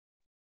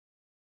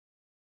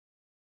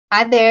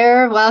Hi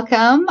there,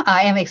 welcome.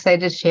 I am excited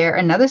to share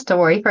another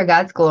story for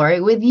God's glory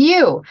with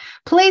you.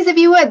 Please, if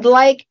you would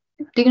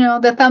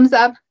the thumbs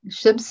up,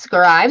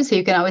 subscribe so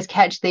you can always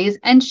catch these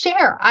and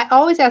share. I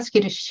always ask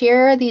you to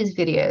share these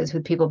videos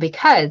with people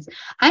because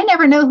I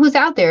never know who's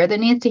out there that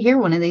needs to hear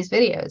one of these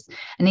videos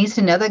and needs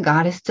to know that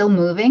God is still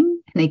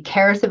moving and he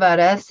cares about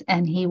us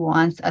and he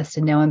wants us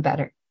to know him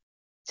better.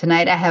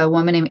 Tonight, I have a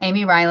woman named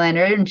Amy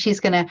Rylander, and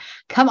she's going to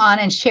come on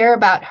and share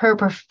about her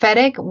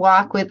prophetic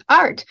walk with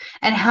art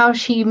and how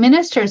she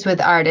ministers with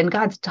art. And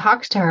God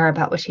talks to her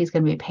about what she's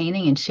going to be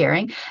painting and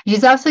sharing.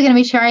 She's also going to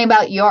be sharing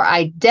about your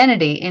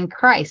identity in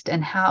Christ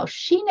and how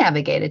she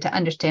navigated to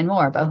understand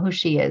more about who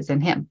she is in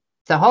him.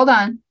 So hold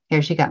on.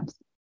 Here she comes,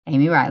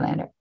 Amy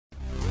Rylander.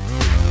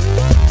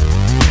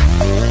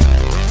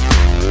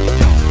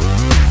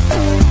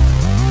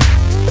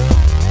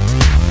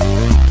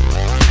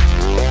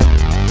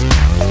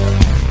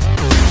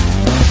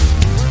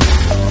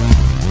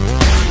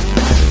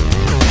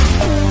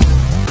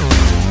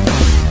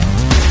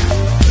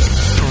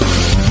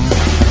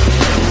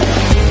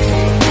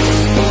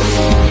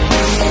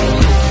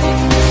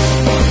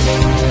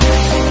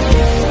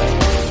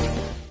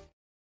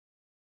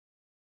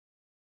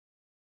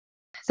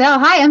 So,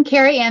 hi, I'm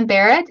Carrie Ann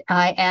Barrette.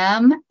 I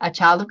am a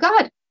child of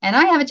God, and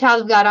I have a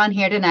child of God on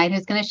here tonight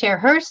who's going to share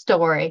her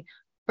story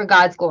for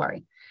God's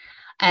glory.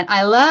 And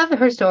I love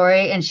her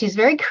story, and she's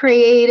very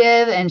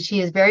creative, and she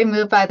is very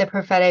moved by the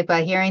prophetic,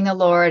 by hearing the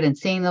Lord and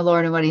seeing the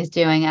Lord and what he's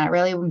doing. And I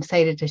really am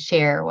excited to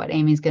share what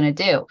Amy's going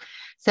to do.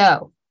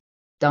 So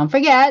don't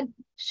forget,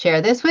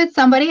 share this with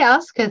somebody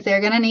else because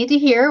they're going to need to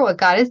hear what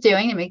God is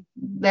doing and make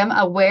them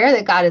aware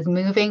that God is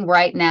moving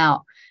right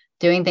now,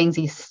 doing things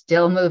he's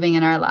still moving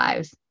in our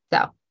lives.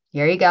 So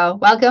here you go.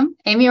 Welcome,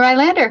 Amy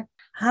Rylander.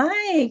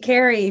 Hi,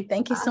 Carrie.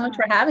 Thank you so much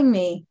for having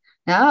me.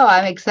 No,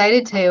 I'm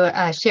excited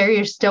to share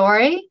your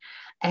story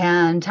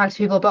and talk to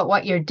people about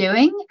what you're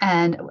doing.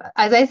 And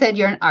as I said,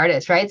 you're an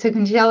artist, right? So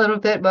can you tell a little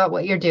bit about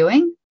what you're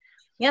doing?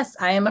 Yes,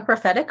 I am a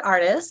prophetic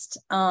artist.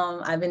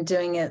 I've been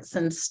doing it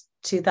since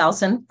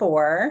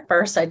 2004.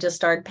 First, I just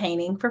started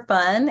painting for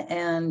fun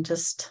and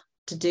just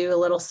to do a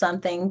little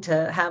something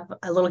to have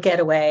a little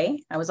getaway.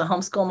 I was a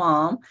homeschool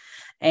mom,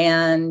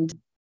 and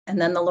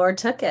then the Lord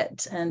took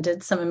it and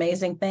did some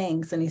amazing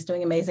things, and he's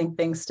doing amazing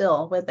things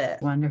still with it.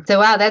 Wonderful. So,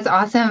 wow, that's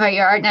awesome about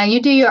your art. Now, you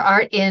do your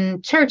art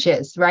in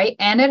churches, right?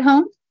 And at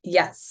home?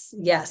 Yes.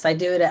 I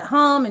do it at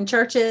home, in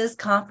churches,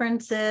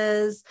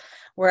 conferences,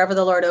 wherever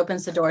the Lord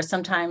opens the door.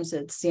 Sometimes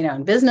it's,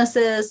 in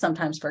businesses,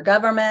 sometimes for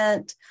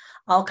government,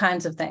 all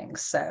kinds of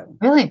things. So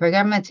really, for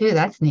government too,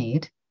 that's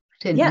neat.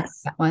 Didn't know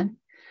that one.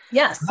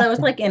 Yes. So it's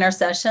like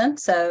intercession.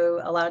 So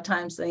a lot of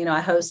times,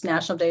 I host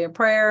National Day of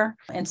Prayer.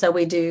 And so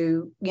we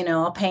do,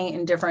 I'll paint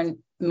in different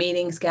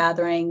meetings,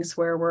 gatherings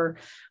where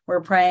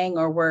we're praying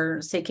or we're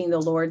seeking the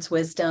Lord's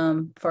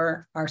wisdom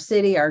for our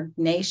city, our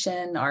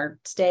nation, our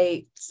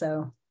state.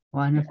 So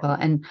wonderful.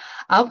 And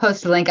I'll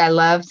post a link. I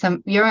love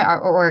your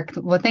artwork.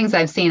 Well, things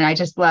I've seen, I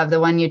just love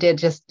the one you did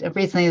just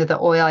recently with the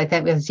oil. I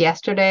think it was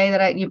yesterday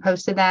that you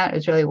posted that. It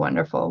was really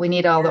wonderful. We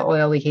need all the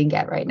oil we can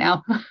get right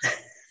now.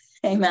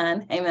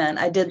 Amen.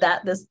 I did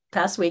that this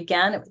past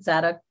weekend. It was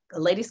at a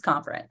ladies'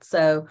 conference.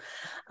 So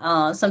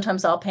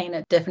sometimes I'll paint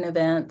at different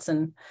events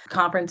and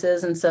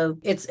conferences. And so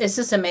it's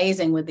just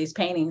amazing with these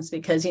paintings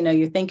because,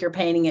 you think you're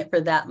painting it for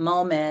that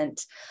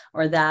moment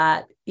or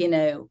that,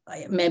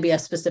 maybe a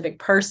specific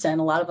person.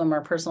 A lot of them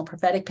are personal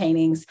prophetic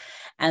paintings.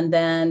 And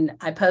then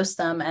I post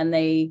them and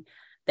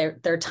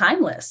they're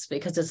timeless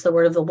because it's the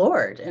word of the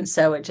Lord. And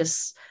so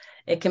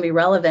it can be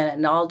relevant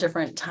in all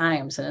different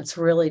times. And it's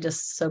really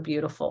just so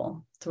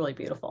beautiful. It's really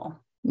beautiful.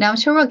 Now, I'm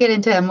sure we'll get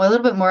into a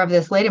little bit more of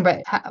this later,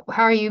 but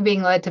how are you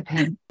being led to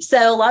paint?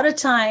 So a lot of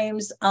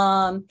times,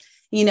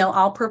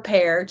 I'll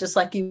prepare just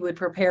like you would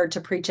prepare to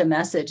preach a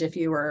message if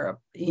you were,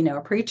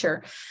 a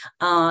preacher.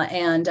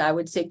 And I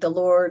would seek the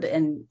Lord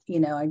and,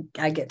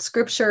 I get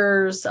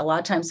scriptures. A lot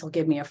of times he'll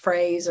give me a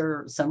phrase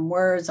or some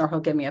words, or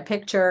he'll give me a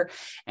picture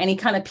and he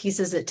kind of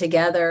pieces it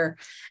together.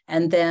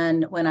 And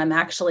then when I'm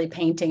actually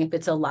painting, if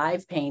it's a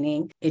live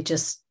painting,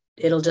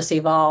 it'll just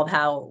evolve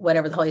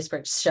whatever the Holy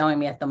Spirit's showing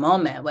me at the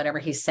moment, whatever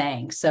he's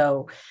saying.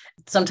 So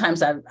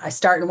sometimes I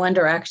start in one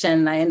direction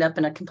and I end up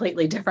in a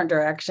completely different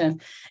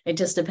direction. It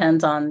just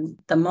depends on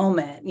the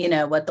moment,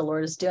 what the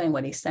Lord is doing,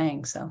 what he's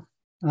saying. So.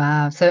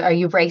 Wow. So are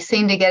you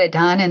racing to get it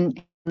done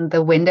in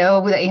the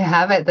window that you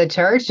have at the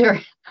church or?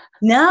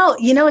 No,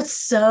 it's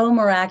so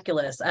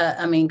miraculous.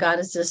 God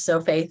is just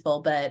so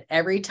faithful, but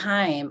every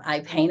time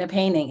I paint a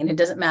painting, and it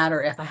doesn't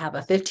matter if I have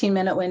a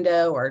 15-minute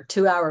window or a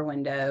 2-hour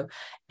window,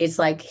 it's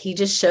like, he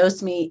just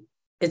shows me,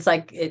 it's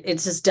like,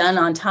 it's just done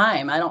on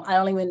time. I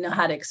don't even know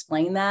how to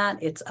explain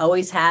that. It's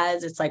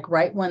like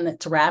right when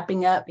it's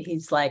wrapping up,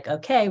 he's like,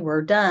 okay,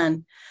 we're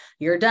done.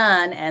 You're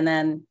done. And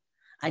then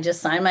I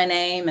just sign my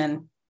name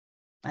and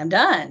I'm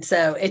done.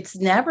 So it's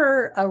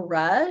never a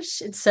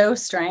rush. It's so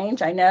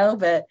strange. I know,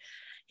 but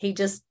he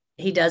does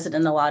it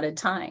in the allotted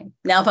time.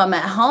 Now, if I'm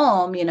at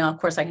home, of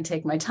course I can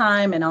take my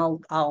time and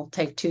I'll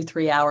take 2,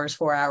 3 hours,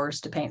 4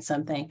 hours to paint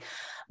something.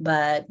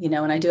 But,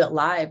 when I do it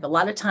live, a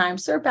lot of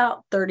times they're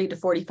about 30 to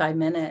 45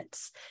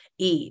 minutes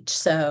each.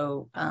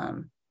 So,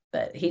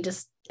 but he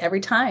just, every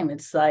time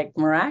it's like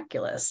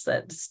miraculous.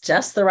 That's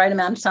just the right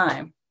amount of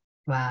time.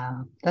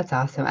 Wow. That's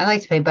awesome. I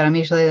like to paint, but I'm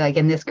usually like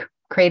in this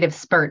creative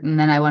spurt and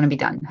then I want to be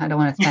done. I don't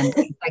want to spend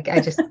like, I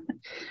just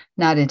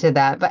not into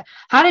that. But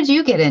how did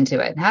you get into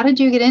it? How did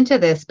you get into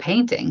this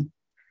painting?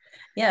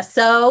 Yeah.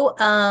 So,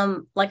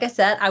 like I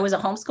said, I was a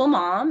homeschool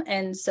mom.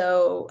 And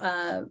so,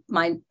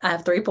 I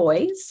have 3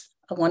 boys,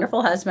 a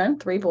wonderful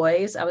husband, 3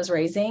 boys I was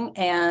raising.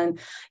 And,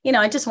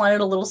 I just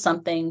wanted a little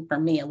something for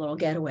me, a little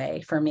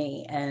getaway for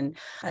me. And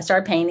I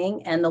started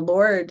painting, and the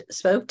Lord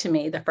spoke to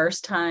me the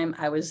first time.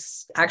 I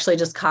was actually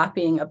just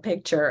copying a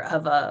picture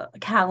of a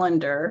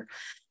calendar.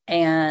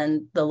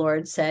 And the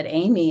Lord said,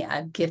 Amy,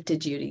 I've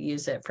gifted you to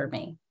use it for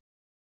me.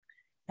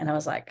 And I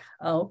was like,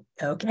 oh,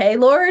 okay,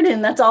 Lord.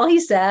 And that's all he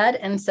said.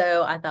 And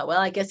so I thought,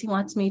 well, I guess he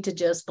wants me to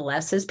just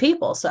bless his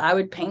people. So I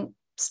would paint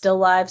still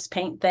lifes,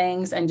 paint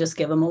things, and just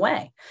give them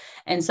away.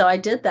 And so I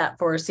did that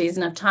for a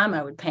season of time.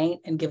 I would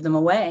paint and give them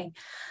away.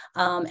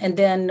 And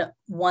then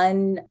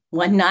one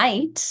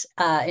night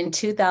in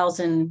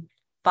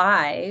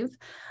 2005,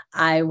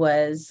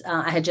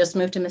 I had just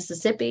moved to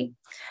Mississippi.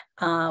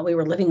 We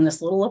were living in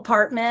this little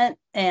apartment,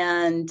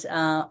 and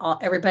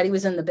everybody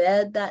was in the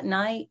bed that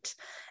night.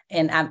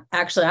 And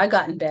I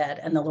got in bed,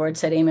 and the Lord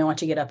said, Amy, I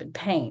want you to get up and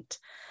paint.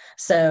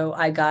 So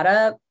I got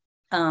up.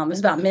 It was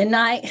about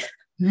midnight.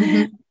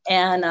 Mm-hmm.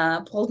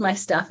 And pulled my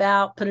stuff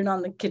out, put it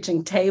on the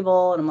kitchen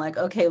table. And I'm like,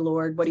 okay,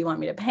 Lord, what do you want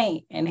me to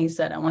paint? And he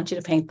said, I want you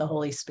to paint the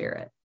Holy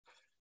Spirit.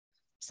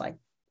 It's like,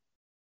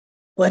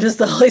 what does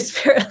the Holy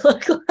Spirit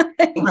look like?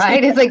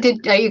 Right. It's like,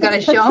 are you going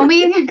to show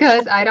me?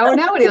 Because I don't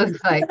know what he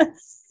looks like.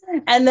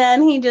 And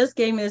then he just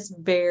gave me this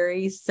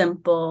very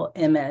simple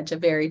image, a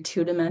very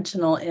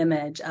 2-dimensional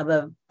image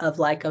of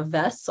like a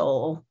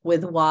vessel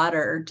with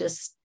water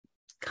just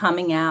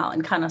coming out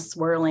and kind of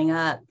swirling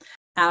up.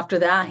 After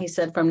that, he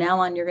said, from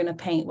now on, you're going to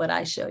paint what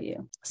I show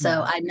you.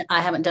 So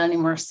I haven't done any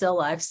more still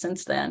life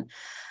since then.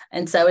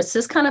 And so it's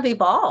just kind of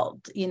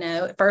evolved.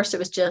 At first it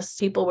was just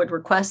people would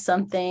request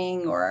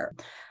something, or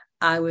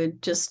I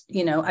would just,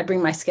 I'd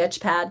bring my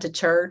sketch pad to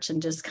church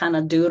and just kind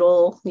of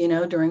doodle,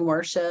 during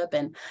worship.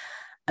 And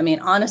I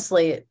mean,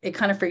 honestly, it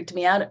kind of freaked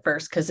me out at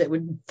first because it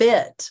would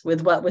fit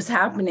with what was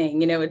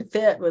happening. It would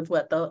fit with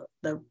what the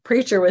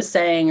preacher was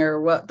saying, or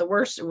what the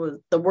worship was,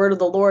 the word of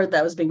the Lord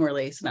that was being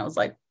released. And I was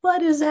like,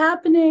 what is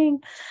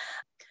happening?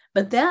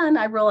 But then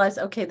I realized,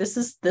 okay, this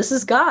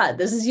is God.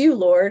 This is you,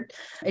 Lord.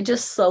 It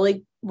just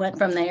slowly went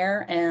from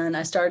there. And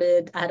I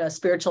had a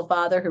spiritual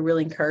father who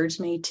really encouraged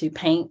me to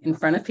paint in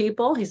front of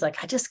people. He's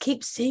like, I just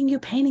keep seeing you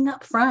painting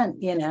up front,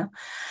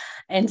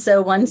 And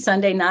so one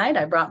Sunday night,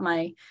 I brought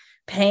my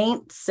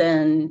paints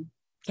and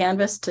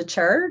canvas to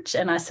church,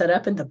 and I set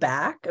up in the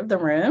back of the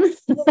room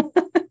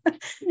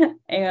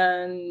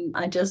and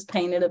I just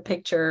painted a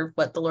picture of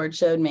what the Lord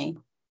showed me.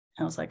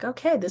 I was like,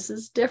 okay, this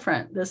is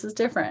different.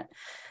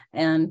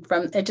 And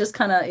from it just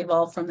kind of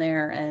evolved from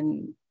there.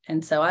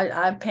 And so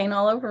I paint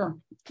all over,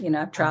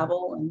 I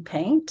travel and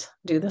paint,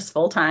 do this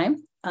full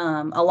time.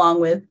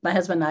 Along with my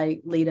husband, I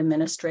lead a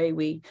ministry.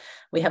 We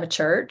have a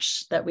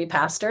church that we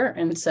pastor.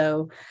 And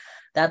so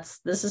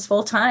this is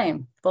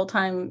full-time,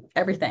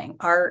 everything,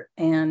 art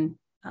and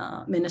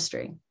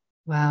ministry.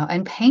 Wow.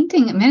 And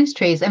painting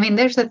ministries. I mean,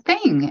 there's a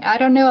thing. I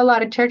don't know a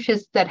lot of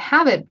churches that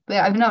have it.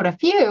 I've known a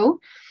few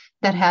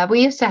that have.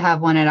 We used to have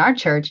one at our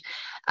church.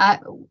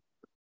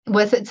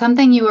 Was it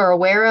something you were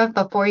aware of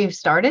before you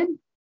started?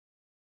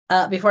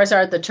 Before I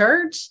started the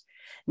church?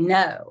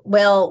 No.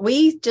 Well,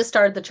 we just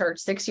started the church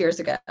 6 years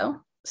ago.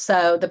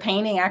 So the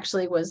painting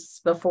actually was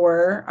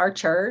before our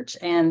church.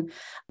 And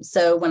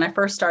so when I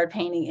first started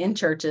painting in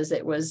churches,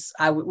 we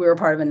were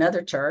part of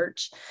another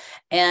church,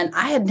 and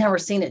I had never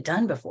seen it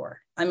done before.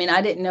 I mean,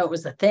 I didn't know it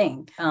was a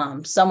thing.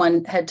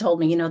 Someone had told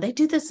me, they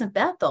do this in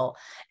Bethel.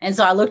 And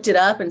so I looked it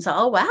up and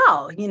saw, oh,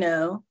 wow,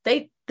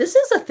 this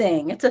is a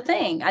thing. It's a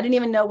thing. I didn't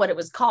even know what it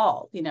was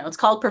called. It's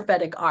called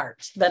prophetic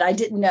art, but I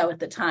didn't know at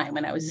the time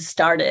when I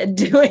started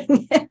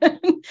doing it.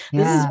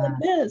 This is what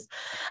it is.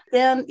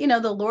 Then,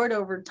 the Lord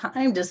over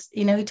time just,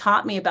 he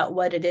taught me about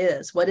what it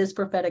is. What is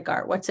prophetic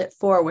art? What's it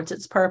for? What's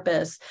its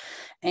purpose?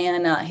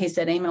 And he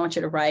said, Amy, I want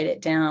you to write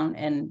it down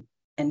and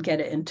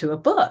get it into a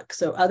book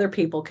so other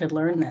people could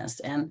learn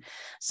this. And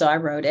so I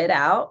wrote it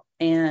out,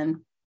 and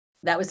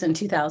that was in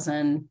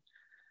 2000.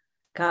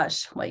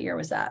 Gosh, what year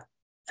was that?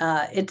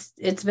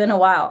 It's been a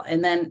while.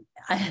 And then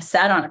I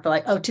sat on it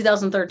for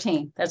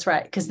 2013. That's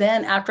right. Because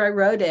then after I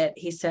wrote it,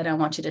 he said, I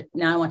want you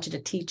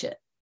to teach it.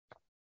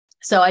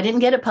 So I didn't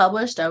get it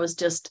published. I was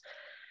just,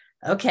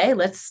 okay,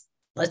 let's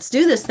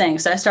do this thing.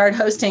 So I started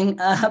hosting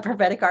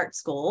prophetic art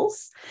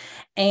schools,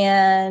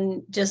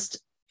 and just,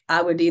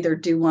 I would either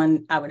do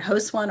one, I would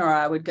host one, or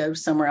I would go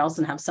somewhere else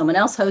and have someone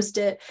else host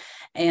it.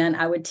 And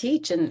I would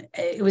teach. And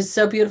it was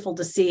so beautiful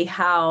to see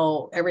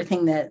how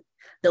everything that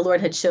the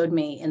Lord had showed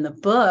me in the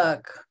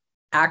book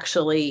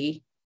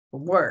actually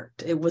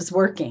worked. It was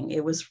working.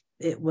 It was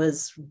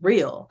was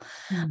real.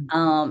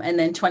 And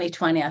then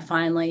 2020, I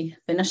finally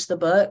finished the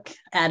book,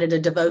 added a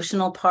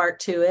devotional part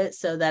to it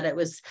so that it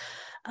was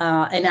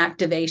an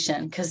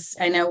activation. Because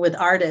I know with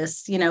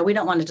artists, we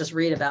don't want to just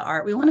read about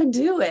art. We want to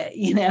do it,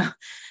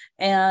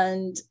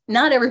 and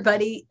not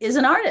everybody is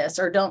an artist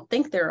or don't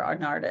think they're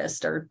an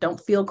artist or don't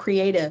feel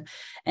creative.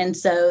 And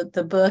so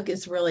the book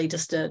is really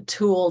just a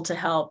tool to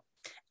help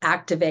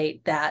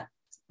activate that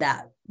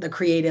the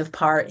creative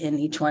part in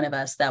each one of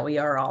us, that we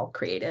are all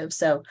creative.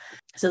 So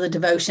the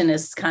devotion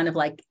is kind of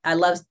like, I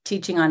love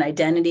teaching on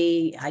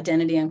identity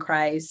in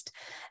Christ.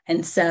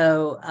 And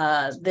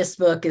so this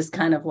book is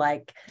kind of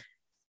like,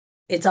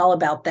 it's all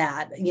about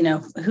that,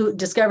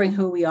 discovering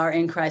who we are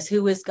in Christ,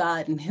 who is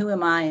God and who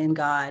am I in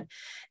God,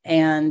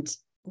 and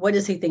what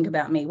does he think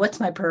about me? What's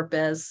my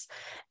purpose?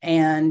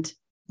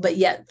 But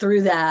yet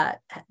through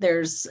that,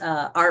 there's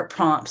art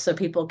prompts so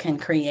people can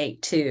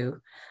create too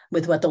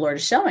with what the Lord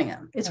is showing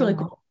them. It's really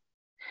cool.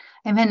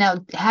 Amen.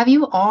 Now, have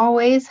you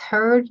always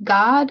heard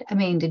God? I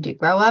mean, did you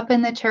grow up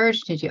in the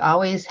church? Did you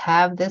always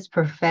have this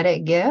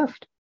prophetic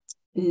gift?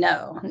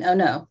 No.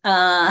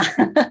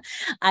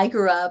 I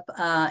grew up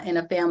in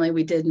a family,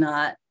 we did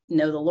not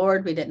know the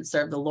Lord. We didn't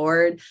serve the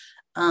Lord.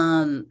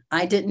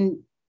 I didn't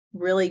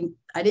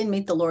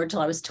meet the Lord till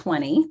I was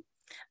 20.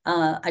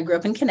 I grew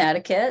up in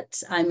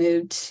Connecticut. I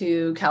moved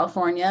to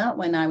California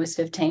when I was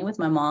 15 with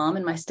my mom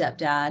and my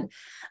stepdad.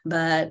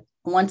 But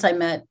once I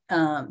met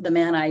the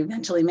man I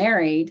eventually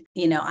married,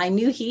 I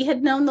knew he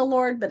had known the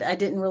Lord, but I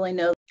didn't really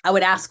know. I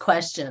would ask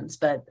questions,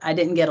 but I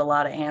didn't get a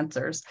lot of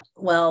answers.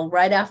 Well,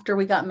 right after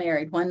we got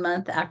married, 1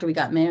 month after we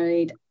got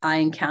married, I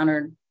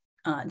encountered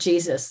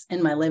Jesus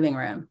in my living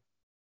room.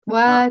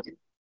 What?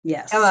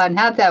 Yes. Come on,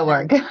 how'd that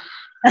work?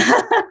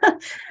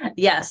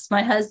 Yes,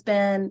 my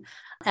husband,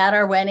 at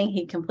our wedding,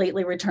 he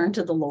completely returned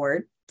to the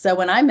Lord. So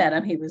when I met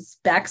him, he was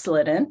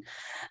backslidden.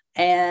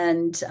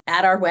 And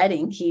at our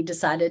wedding, he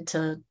decided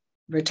to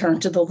return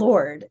to the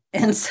Lord.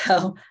 And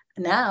so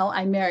now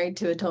I'm married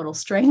to a total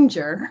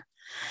stranger.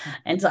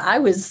 And so I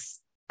was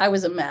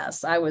a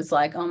mess. I was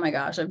like, oh my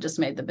gosh, I've just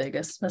made the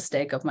biggest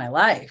mistake of my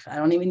life. I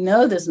don't even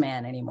know this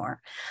man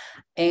anymore.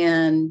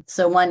 And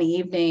so one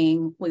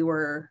evening we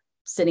were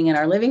sitting in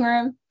our living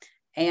room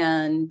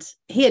and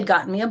he had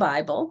gotten me a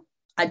Bible.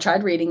 I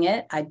tried reading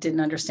it. I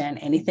didn't understand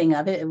anything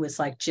of it. It was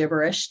like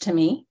gibberish to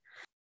me.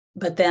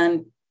 But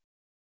then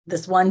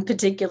this one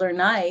particular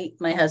night,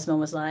 my husband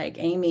was like,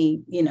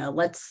 Amy,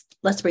 let's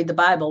read the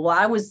Bible.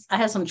 Well, I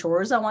had some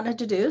chores I wanted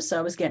to do. So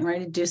I was getting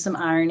ready to do some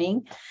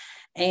ironing.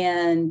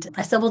 And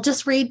I said, well,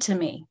 just read to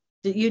me.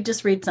 You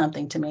just read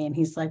something to me. And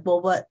he's like,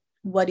 well,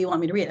 what do you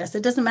want me to read? I said,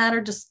 it doesn't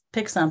matter. Just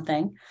pick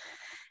something.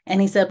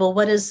 And he said, well,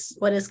 what is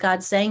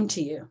God saying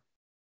to you?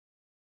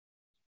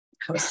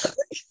 I was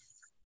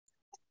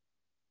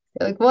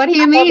like, what do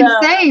you mean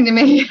saying to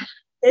me?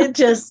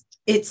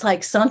 It's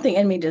like something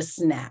in me just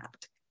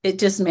snapped. It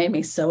just made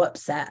me so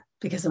upset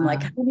because I'm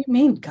like, how do you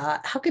mean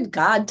God? How could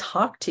God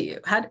talk to you?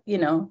 How do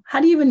you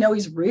even know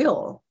he's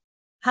real?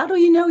 How do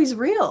you know he's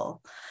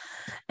real?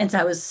 And so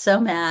I was so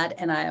mad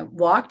and I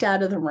walked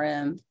out of the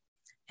room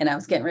and I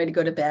was getting ready to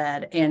go to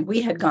bed. And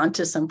we had gone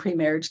to some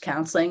pre-marriage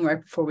counseling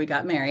right before we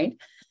got married.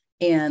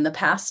 And the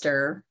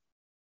pastor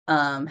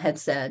had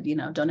said,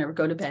 don't ever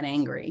go to bed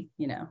angry,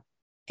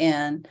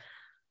 And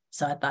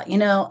so I thought,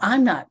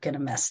 I'm not going to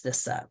mess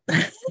this up.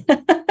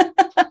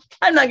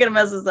 I'm not going to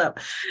mess this up.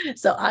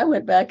 So I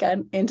went back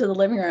into the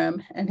living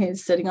room and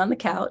he's sitting on the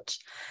couch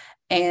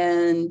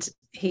and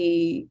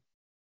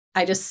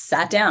I just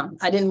sat down.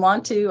 I didn't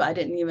want to. I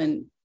didn't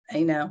even,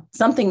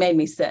 something made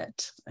me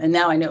sit. And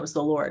now I know it was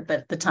the Lord. But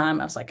at the time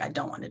I was like, I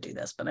don't want to do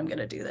this, but I'm going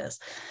to do this.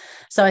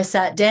 So I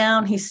sat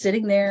down. He's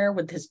sitting there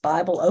with his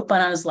Bible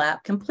open on his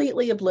lap,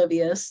 completely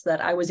oblivious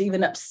that I was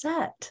even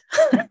upset.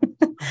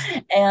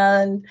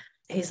 And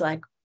he's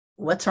like,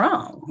 what's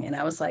wrong? And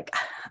I was like,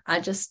 I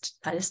just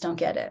don't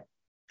get it.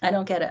 I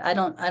don't get it. I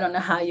don't know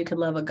how you could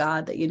love a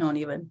God that you don't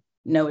even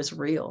know is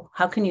real.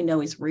 How can you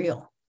know he's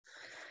real?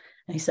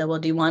 And he said, well,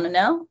 do you want to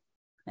know?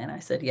 And I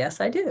said,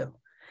 yes, I do.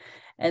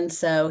 And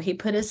so he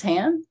put his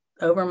hand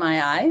over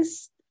my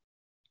eyes.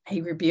 He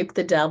rebuked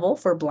the devil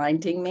for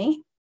blinding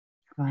me.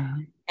 Wow.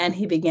 And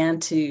he began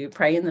to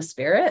pray in the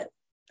Spirit,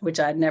 which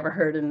I'd never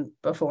heard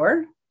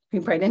before. He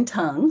prayed in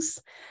tongues.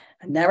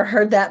 I'd never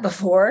heard that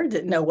before.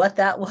 Didn't know what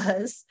that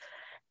was.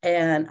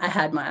 And I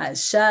had my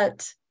eyes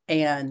shut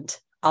and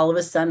all of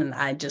a sudden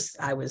I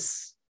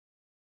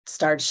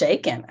started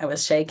shaking. I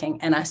was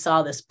shaking and I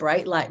saw this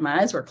bright light.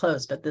 My eyes were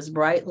closed, but this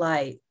bright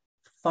light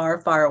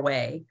far, far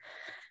away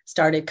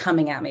started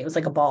coming at me. It was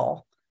like a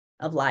ball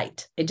of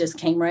light. It just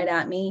came right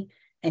at me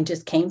and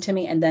just came to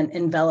me and then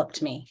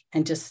enveloped me.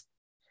 And just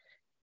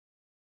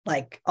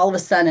like all of a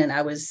sudden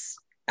I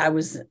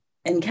was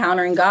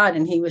encountering God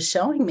and he was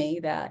showing me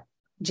that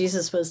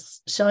Jesus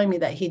was showing me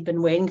that he'd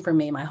been waiting for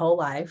me my whole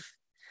life.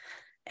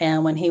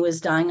 And when he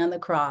was dying on the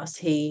cross,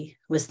 he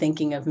was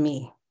thinking of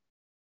me.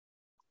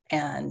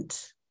 And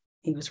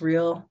he was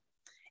real.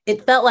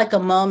 It felt like a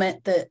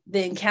moment that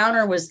the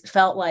encounter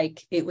felt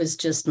like it was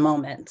just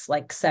moments,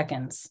 like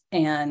seconds.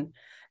 And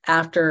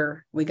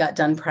after we got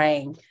done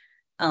praying,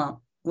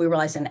 we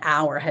realized an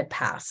hour had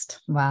passed.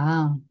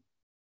 Wow.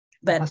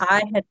 But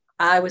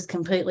I was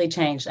completely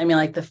changed. I mean,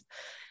 like the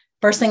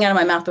first thing out of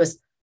my mouth was,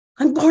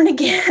 I'm born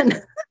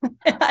again.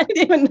 I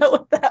didn't even know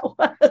what that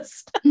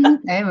was.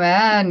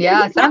 Amen.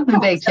 Yeah, something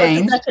big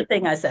changed. That's the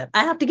thing I said.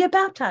 I have to get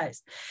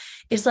baptized.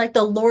 It's like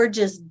the Lord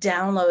just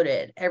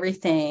downloaded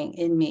everything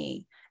in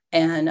me.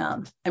 And I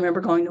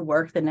remember going to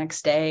work the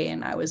next day,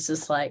 and I was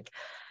just like,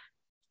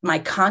 my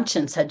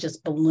conscience had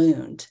just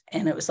ballooned.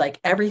 And it was like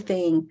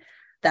everything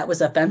that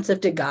was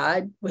offensive to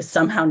God was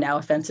somehow now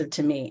offensive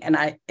to me.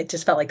 And it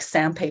just felt like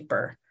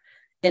sandpaper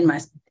in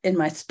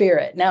my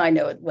spirit. Now I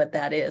know what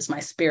that is, my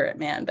spirit,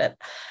 man. But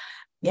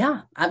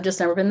yeah, I've just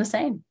never been the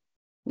same.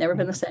 Never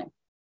been the same.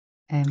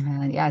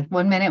 Amen. Yeah.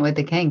 1 minute with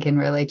the King can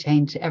really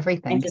change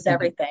everything. Changes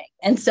everything.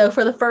 And so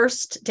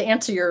to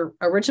answer your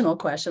original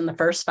question, the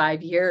first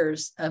 5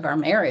 years of our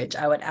marriage,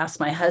 I would ask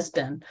my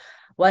husband,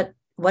 what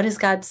does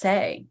God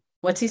say?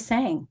 What's he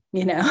saying?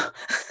 You know,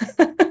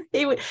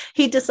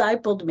 he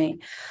discipled me.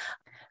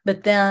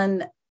 But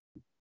then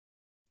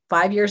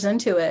 5 years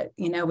into it,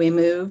 you know, we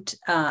moved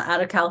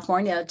out of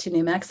California to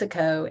New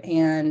Mexico,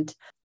 and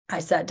I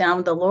sat down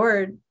with the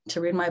Lord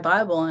to read my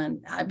Bible,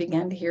 and I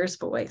began to hear his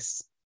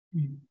voice.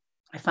 Mm-hmm.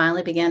 I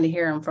finally began to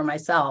hear him for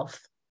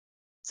myself.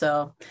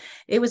 So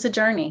it was a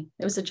journey.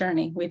 It was a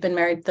journey. We've been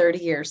married 30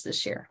 years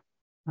this year.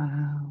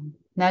 Wow.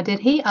 Now, did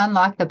he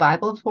unlock the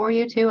Bible for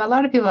you too? A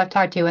lot of people I've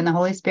talked to, when the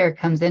Holy Spirit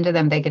comes into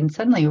them, they can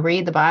suddenly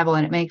read the Bible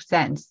and it makes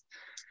sense.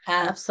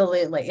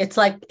 Absolutely. It's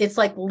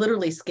like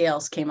literally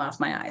scales came off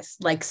my eyes.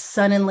 Like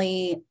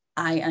suddenly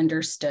I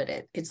understood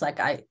it. It's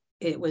like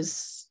it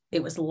was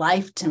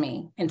life to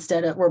me,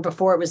 instead of where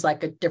before it was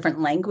like a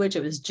different language.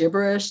 It was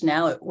gibberish.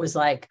 Now it was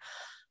like,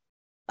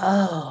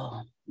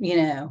 oh, you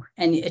know,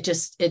 and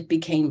it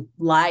became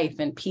life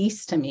and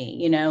peace to me,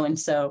 you know? And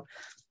so,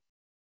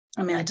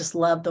 I mean, I just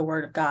love the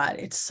word of God.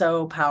 It's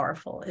so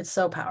powerful. It's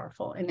so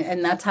powerful.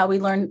 And that's how we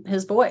learn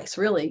his voice,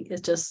 really.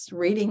 It's just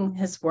reading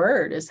his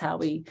word is how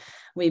we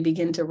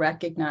begin to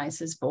recognize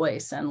his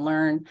voice and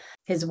learn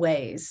his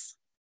ways.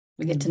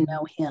 We get to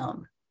know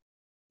him.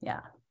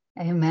 Yeah.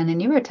 Amen.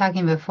 And you were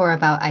talking before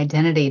about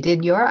identity.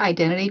 Did your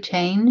identity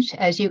change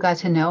as you got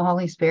to know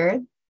Holy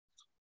Spirit?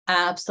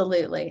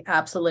 Absolutely.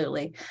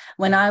 Absolutely.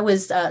 When I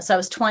was, I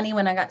was 20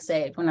 when I got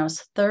saved. When I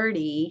was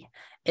 30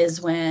 is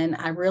when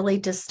I really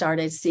just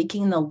started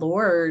seeking the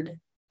Lord,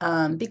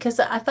 because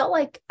I felt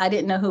like I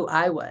didn't know who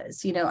I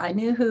was. You know, I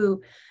knew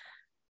who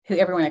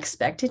everyone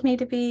expected me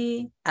to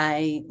be.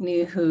 I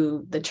knew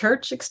who the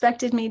church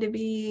expected me to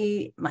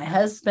be, my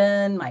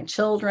husband, my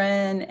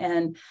children.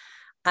 And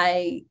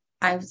I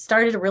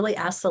started to really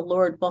ask the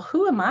Lord, well,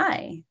 who am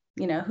I?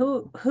 You know,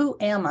 who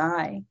am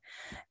I?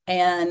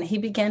 And he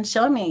began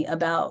showing me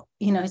about,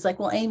 you know, he's like,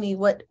 well, Amy,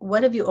 what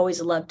have you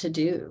always loved to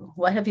do?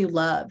 What have you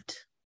loved?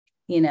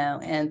 You know,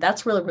 and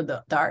that's really where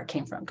the art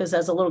came from. Because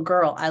as a little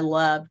girl, I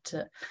loved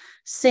to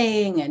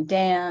sing and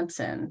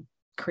dance and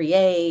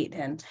create.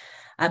 And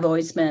I've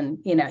always been,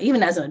 you know,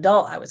 even as an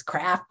adult, I was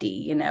crafty.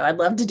 You know, I'd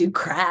love to do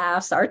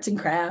crafts, arts and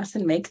crafts,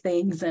 and make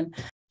things.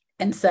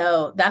 And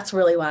so that's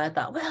really why I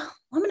thought, well,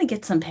 I'm going to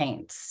get some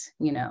paints,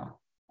 you know.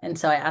 And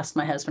so I asked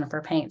my husband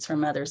for paints for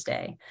Mother's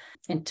Day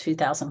in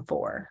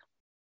 2004.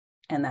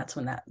 And that's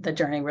when the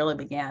journey really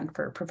began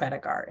for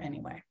prophetic art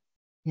anyway.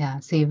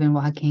 Yeah. So you've been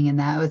walking in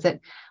that.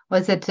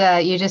 Was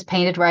it you just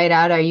painted right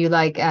out? Are you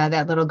like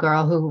that little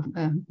girl who,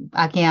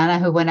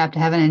 Akiana, who went up to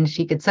heaven and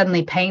she could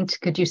suddenly paint?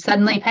 Could you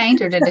suddenly paint,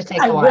 or did it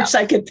take a while? I wish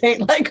I could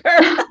paint like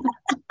her.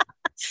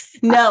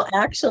 No,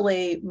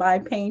 actually, my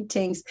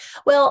paintings,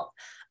 well,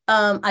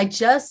 I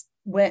just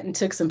went and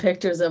took some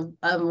pictures of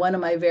one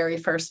of my very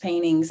first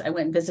paintings. I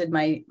went and visited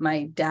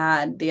my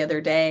dad the other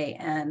day,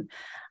 and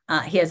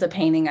he has a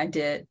painting I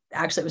did.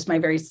 Actually,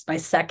 it was my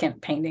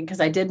second painting, because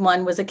I did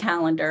one was a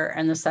calendar,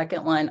 and the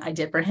second one I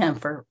did for him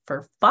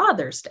for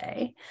Father's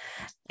Day.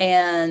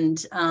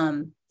 And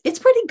it's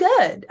pretty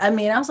good. I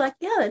mean, I was like,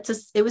 yeah,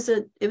 it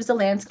was a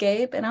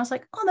landscape. And I was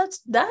like, oh,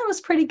 that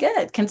was pretty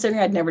good,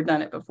 considering I'd never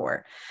done it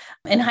before.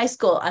 In high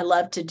school, I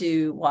loved to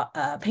do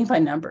paint by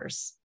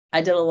numbers. I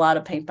did a lot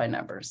of paint by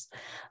numbers.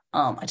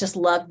 I just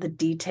loved the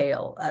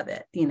detail of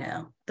it, you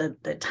know,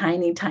 the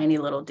tiny, tiny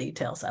little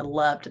details. I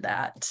loved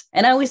that.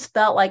 And I always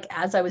felt like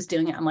as I was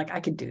doing it, I'm like, I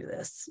could do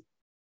this,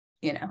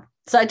 you know.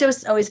 So I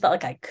just always felt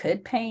like I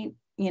could paint,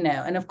 you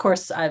know. And of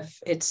course,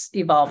 it's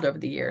evolved over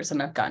the years,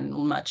 and I've gotten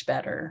much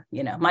better.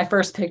 You know, my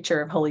first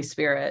picture of Holy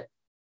Spirit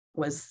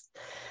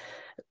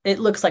it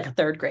looks like a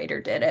third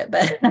grader did it,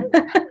 but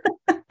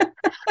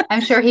I'm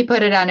sure he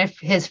put it on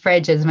his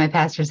fridge, as my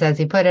pastor says.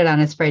 He put it on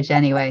his fridge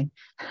anyway.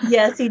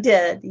 Yes, he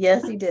did.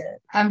 Yes, he did.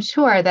 I'm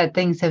sure that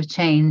things have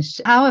changed.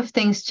 How have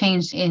things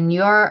changed in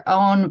your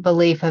own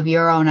belief of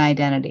your own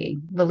identity,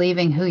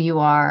 believing who you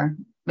are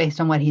based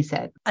on what he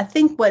said? I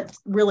think what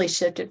really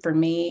shifted for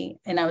me,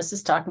 and I was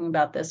just talking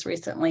about this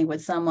recently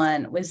with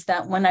someone, was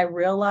that when I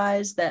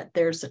realized that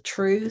there's a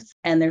truth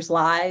and there's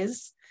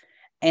lies,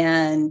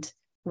 and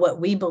what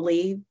we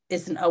believe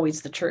isn't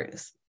always the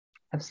truth.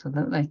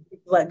 Absolutely.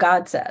 What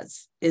God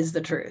says is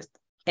the truth.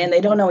 and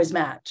they don't always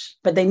match,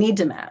 but they need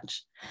to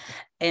match.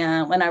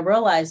 And when I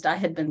realized I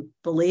had been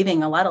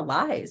believing a lot of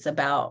lies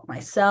about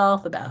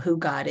myself, about who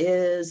God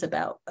is,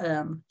 about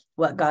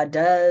what God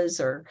does,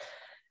 or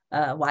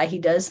why he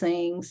does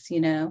things,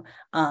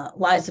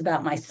 lies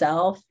about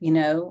myself,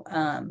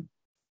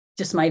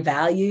 just my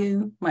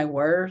value, my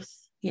worth,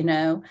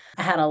 I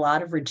had a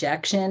lot of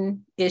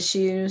rejection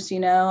issues,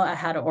 I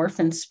had an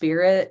orphan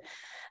spirit.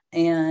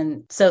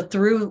 And so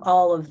through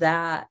all of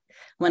that,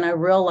 when I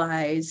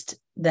realized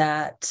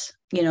that,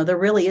 there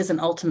really is an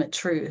ultimate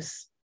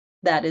truth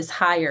that is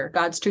higher,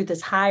 God's truth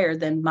is higher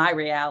than my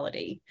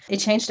reality, it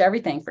changed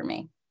everything for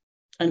me.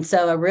 And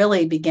so I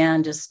really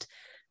began just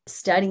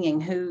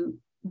studying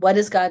what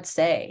does God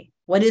say?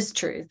 What is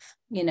truth?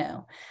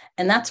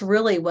 And that's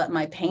really what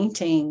my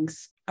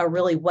paintings are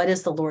really, what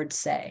does the Lord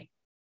say?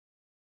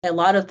 A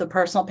lot of the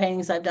personal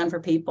paintings I've done for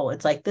people,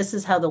 it's like, this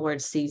is how the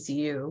Lord sees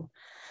you.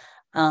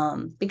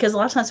 Because a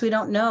lot of times we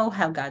don't know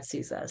how God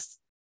sees us,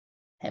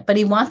 but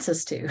he wants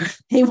us to.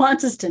 He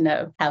wants us to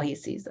know how he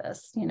sees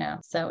us,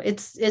 So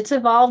it's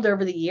evolved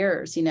over the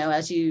years,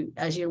 as you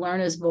learn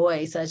his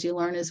voice, as you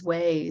learn his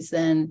ways,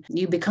 then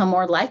you become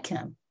more like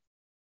him.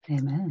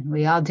 Amen.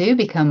 We all do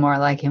become more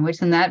like him, which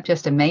isn't that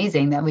just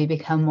amazing that we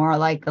become more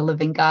like the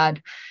living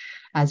God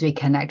as we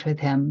connect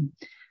with him.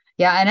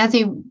 Yeah. And as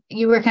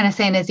you were kind of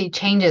saying, as he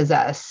changes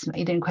us,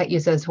 you didn't quite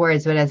use those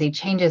words, but as he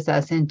changes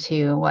us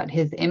into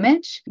his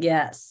image?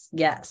 Yes.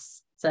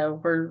 So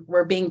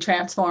we're being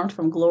transformed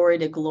from glory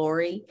to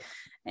glory.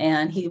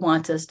 And he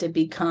wants us to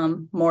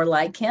become more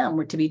like him.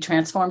 We're to be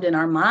transformed in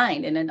our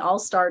mind. And it all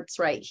starts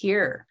right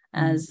here,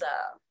 as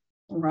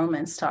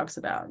Romans talks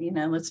about,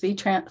 let's be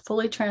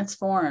fully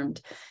transformed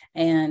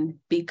and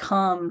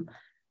become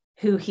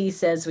who he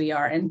says we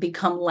are and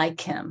become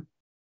like him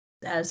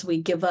as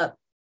we give up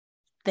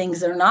things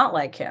that are not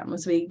like him,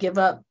 as we give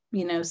up,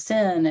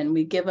 sin, and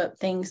we give up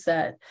things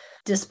that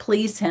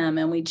displease him,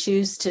 and we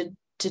choose to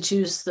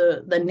choose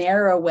the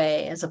narrow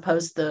way as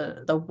opposed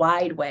to the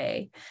wide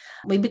way,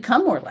 we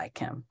become more like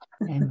him.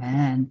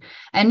 Amen.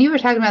 And you were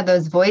talking about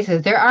those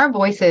voices. There are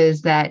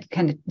voices that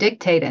kind of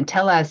dictate and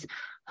tell us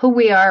who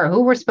we are, or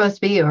who we're supposed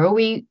to be, or who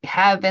we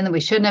have been that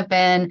we shouldn't have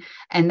been.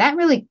 And that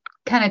really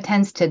kind of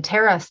tends to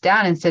tear us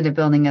down instead of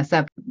building us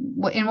up.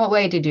 In what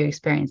way did you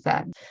experience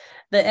that?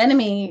 The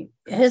enemy,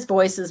 his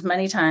voice is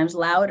many times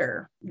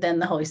louder than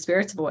the Holy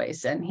Spirit's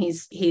voice. And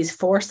he's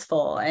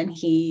forceful, and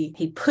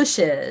he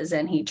pushes,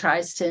 and he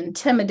tries to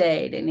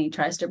intimidate, and he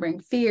tries to bring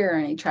fear,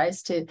 and he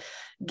tries to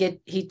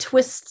he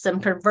twists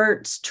and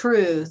perverts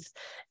truth.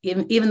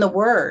 Even the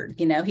word,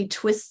 he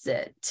twists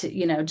it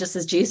to, just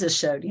as Jesus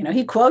showed,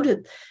 he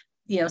quoted,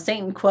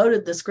 Satan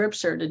quoted the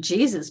scripture to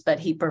Jesus, but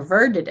he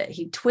perverted it.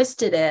 He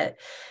twisted it,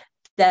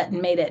 that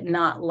made it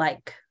not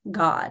like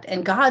God.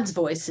 And God's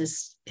voice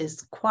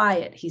is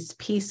quiet. He's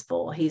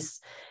peaceful. He's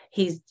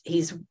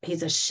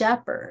a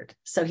shepherd.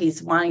 So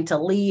he's wanting to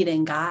lead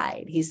and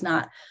guide. He's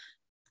not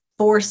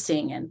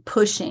forcing and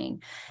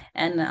pushing.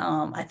 And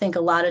I think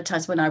a lot of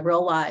times when I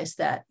realize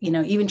that,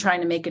 even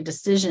trying to make a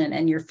decision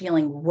and you're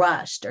feeling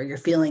rushed, or you're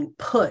feeling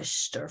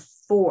pushed or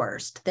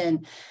forced,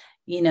 then,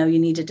 you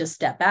need to just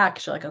step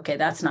back. You're like, okay,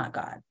 that's not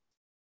God,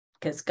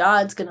 because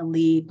God's going to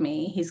lead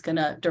me. He's going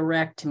to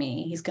direct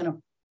me. He's going to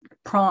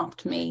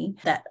prompt me,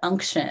 that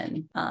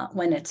unction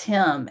when it's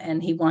him,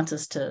 and he wants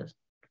us to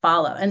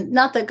follow. And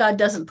not that God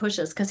doesn't push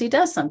us, because he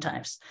does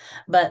sometimes,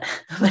 but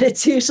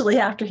it's usually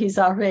after he's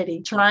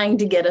already trying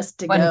to get us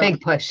to go. One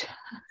big push.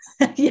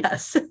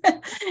 Yes.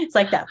 It's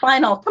like that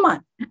final, come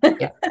on.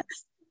 Yeah.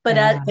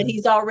 But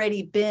he's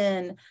already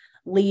been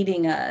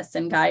leading us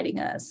and guiding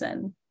us.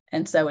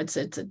 And so it's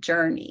a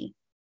journey.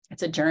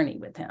 It's a journey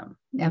with him.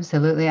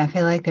 Absolutely. I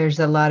feel like there's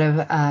a lot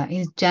of,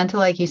 he's gentle,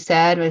 like you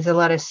said, there's a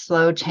lot of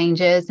slow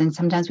changes. And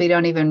sometimes we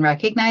don't even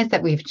recognize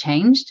that we've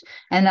changed.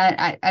 And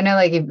I know,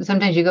 like,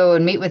 sometimes you go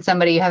and meet with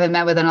somebody you haven't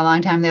met with in a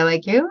long time. They're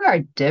like, you are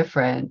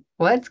different.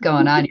 What's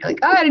going on? You're like,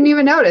 oh, I didn't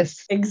even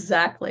notice.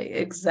 Exactly.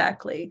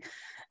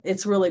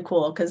 It's really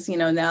cool because,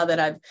 now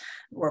that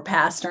we're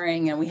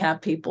pastoring and we have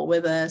people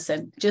with us,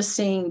 and just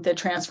seeing the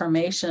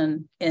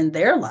transformation in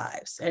their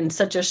lives in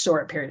such a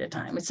short period of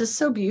time. It's just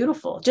so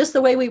beautiful. Just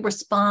the way we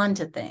respond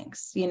to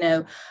things,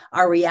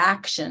 our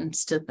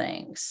reactions to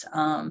things,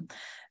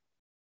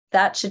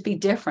 that should be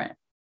different.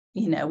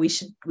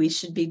 We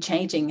should be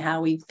changing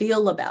how we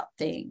feel about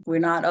things. We're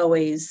not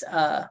always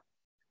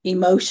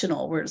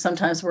emotional.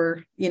 Sometimes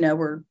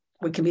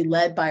we can be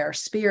led by our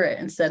spirit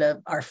instead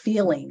of our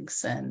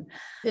feelings. And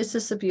it's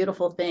just a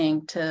beautiful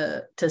thing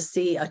to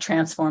see a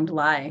transformed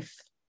life,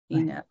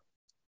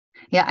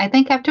 Yeah, I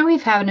think after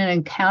we've had an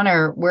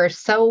encounter, we're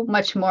so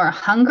much more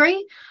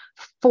hungry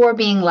for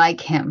being like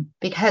him,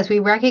 because we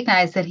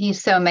recognize that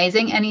he's so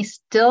amazing, and he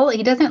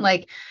doesn't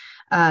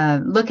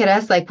look at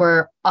us like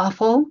we're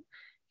awful.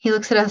 He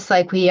looks at us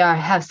like we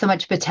have so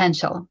much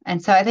potential.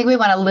 And so I think we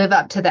want to live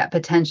up to that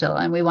potential,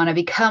 and we want to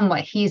become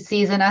what he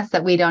sees in us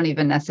that we don't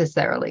even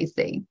necessarily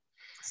see.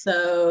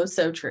 So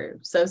true.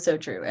 So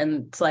true.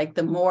 And it's like,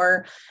 the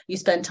more you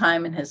spend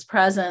time in his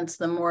presence,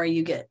 the more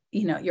you get,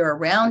 you're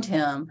around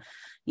him,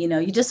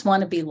 you just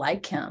want to be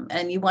like him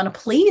and you want to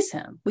please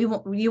him.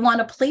 You want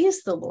to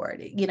please the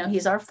Lord.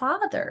 He's our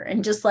Father.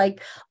 And just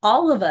like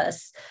all of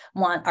us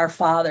want our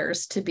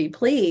fathers to be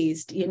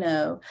pleased,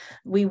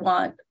 we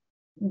want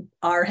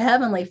our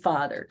Heavenly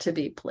Father to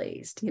be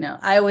pleased.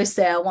 I always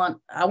say I want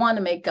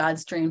to make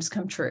God's dreams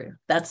come true.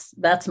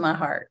 That's my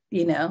heart,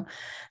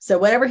 So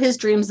whatever his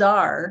dreams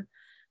are,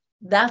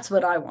 that's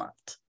what I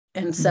want.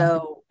 And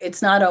so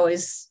it's not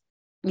always,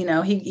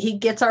 he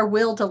gets our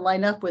will to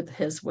line up with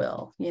his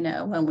will,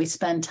 when we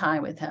spend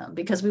time with him,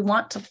 because we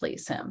want to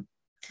please him.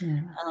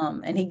 Yeah.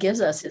 And he gives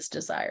us his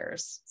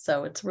desires.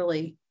 So it's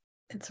really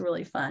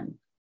fun.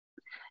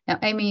 Now,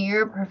 Amy,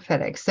 you're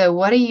prophetic. So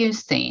what are you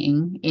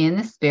seeing in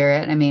the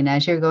spirit? I mean,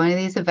 as you're going to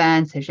these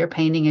events, as you're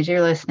painting, as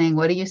you're listening,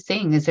 what are you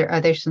seeing?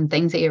 Are there some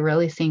things that you're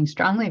really seeing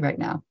strongly right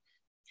now?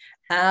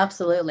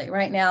 Absolutely.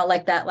 Right now,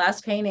 like that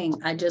last painting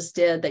I just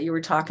did that you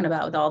were talking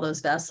about with all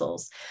those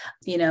vessels,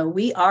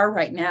 we are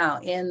right now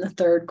in the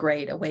third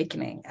great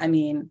awakening. I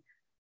mean,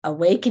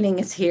 awakening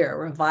is here.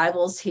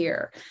 Revival's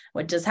here.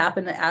 What just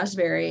happened at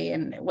Asbury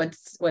and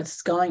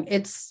what's going,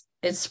 it's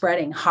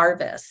spreading.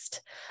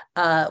 Harvest.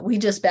 We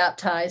just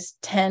baptized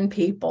 10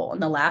 people in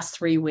the last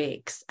 3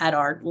 weeks at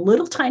our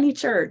little tiny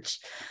church.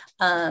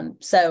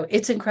 So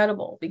it's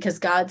incredible because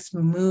God's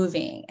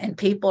moving and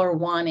people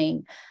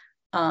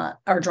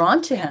are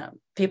drawn to him.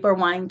 People are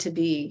wanting to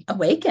be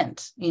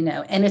awakened,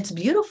 and it's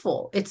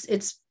beautiful.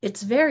 It's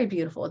very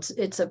beautiful.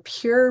 It's a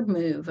pure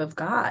move of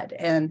God,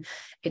 and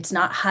it's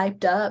not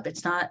hyped up.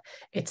 It's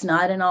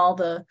not in all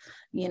the,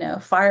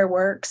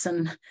 fireworks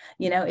and,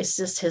 it's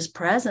just his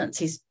presence.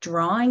 He's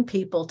drawing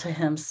people to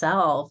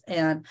himself.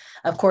 And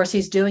of course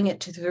he's doing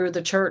it through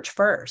the church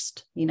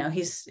first.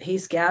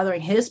 He's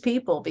gathering his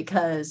people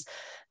because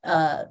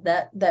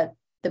that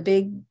the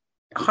big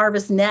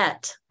harvest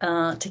net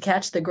to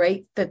catch the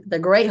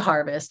great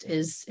harvest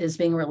is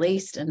being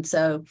released, and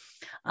so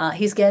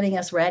he's getting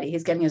us ready.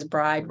 He's getting his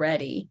bride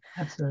ready.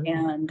 Absolutely.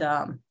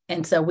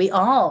 And so we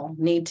all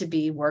need to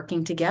be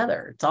working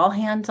together. It's all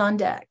hands on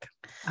deck.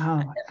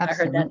 Oh, absolutely. I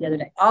heard that the other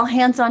day. All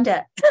hands on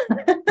deck.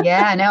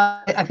 Yeah,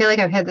 no, I feel like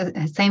I've had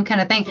the same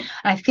kind of thing. And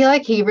I feel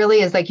like he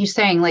really is, like you're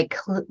saying, like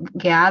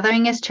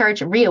gathering his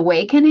church,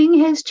 reawakening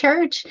his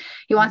church.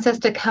 He wants us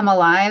to come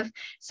alive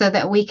so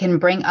that we can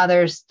bring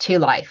others to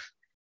life.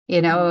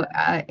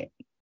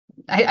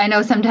 I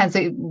know sometimes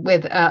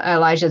with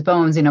Elijah's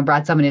bones,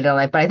 brought somebody to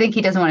life, but I think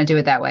he doesn't want to do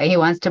it that way. He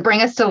wants to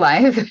bring us to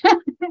life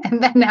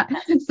and then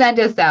send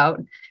us out.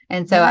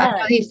 And so I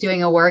know he's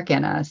doing a work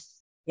in us.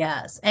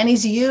 Yes. And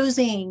he's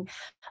using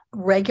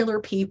regular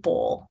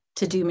people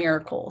to do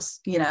miracles,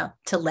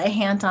 to lay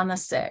hands on the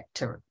sick,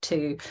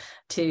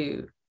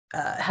 to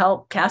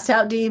help cast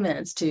out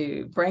demons,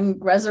 to bring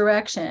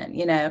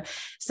resurrection,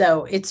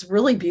 So it's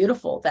really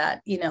beautiful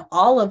that,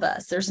 all of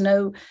us, there's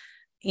no,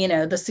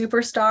 the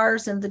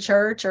superstars in the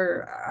church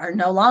are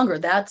no longer.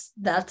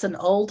 That's an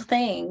old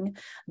thing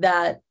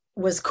that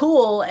was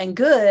cool and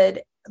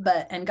good,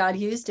 and God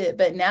used it,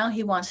 but now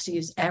he wants to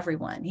use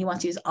everyone. He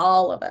wants to use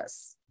all of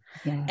us.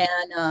 Yeah.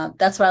 And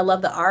that's why I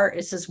love the art.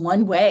 It's just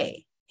one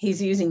way.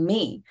 He's using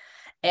me.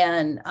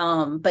 And,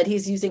 but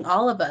he's using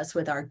all of us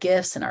with our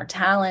gifts and our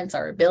talents,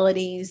 our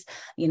abilities,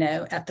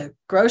 at the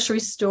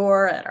grocery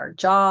store, at our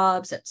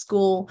jobs, at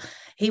school.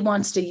 He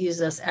wants to use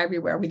us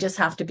everywhere. We just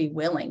have to be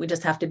willing. We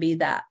just have to be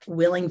that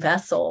willing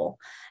vessel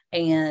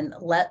and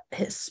let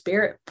his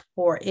spirit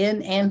pour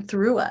in and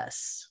through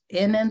us.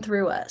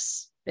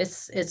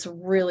 It's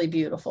really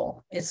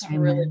beautiful. It's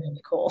really,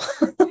 really cool.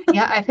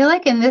 Yeah, I feel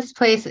like in this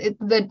place,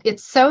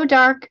 it's so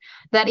dark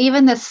that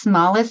even the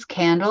smallest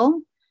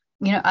candle,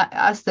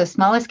 us, the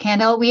smallest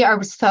candle, we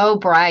are so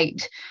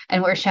bright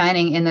and we're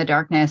shining in the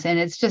darkness. And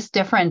it's just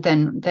different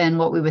than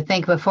what we would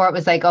think. Before it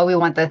was like, oh, we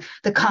want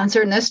the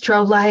concert and the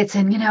strobe lights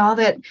and, all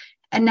that.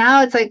 And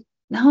now it's like,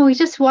 no, we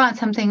just want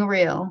something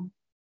real.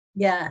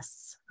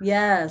 Yes.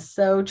 Yes.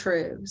 So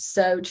true.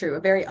 So true.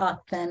 A very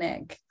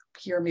authentic,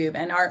 pure move.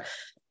 And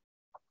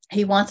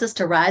he wants us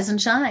to rise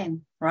and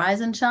shine,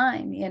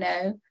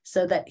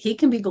 so that he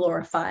can be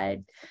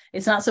glorified.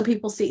 It's not so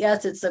people see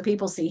us, it's so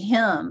people see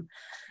him.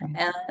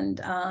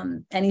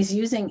 And he's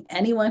using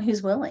anyone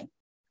who's willing,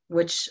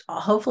 which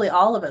hopefully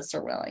all of us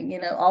are willing,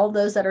 all of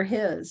those that are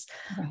his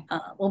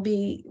will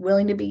be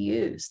willing to be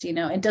used.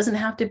 It doesn't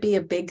have to be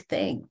a big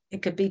thing.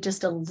 It could be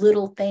just a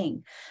little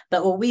thing.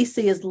 But what we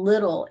see as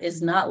little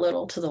is not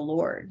little to the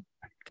Lord,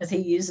 because he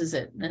uses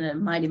it in a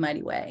mighty,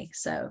 mighty way.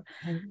 So,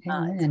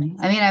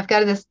 I've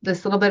got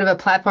this little bit of a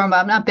platform, but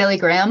I'm not Billy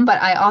Graham,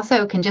 but I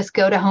also can just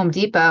go to Home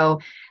Depot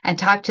and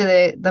talk to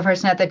the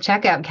person at the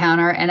checkout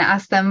counter and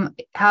ask them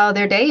how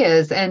their day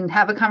is and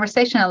have a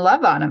conversation and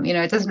love on them.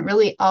 It doesn't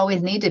really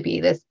always need to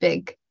be this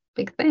big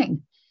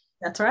thing.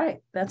 That's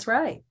right.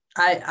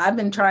 I've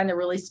been trying to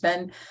really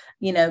spend,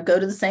 go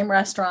to the same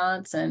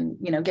restaurants and,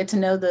 get to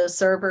know the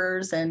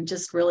servers and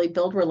just really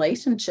build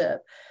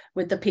relationship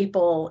with the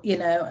people,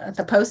 at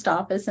the post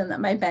office and at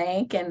my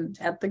bank and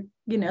at the,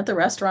 the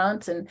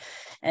restaurants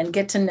and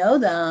get to know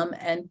them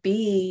and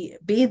be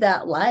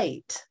that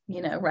light,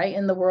 right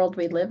in the world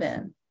we live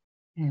in.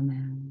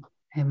 Amen.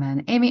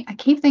 Amen. Amy, I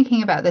keep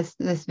thinking about this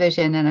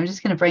vision, and I'm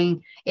just going to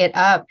bring it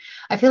up.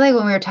 I feel like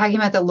when we were talking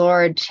about the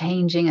Lord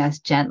changing us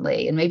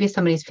gently, and maybe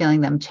somebody's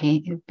feeling them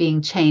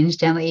being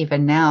changed gently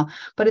even now,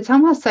 but it's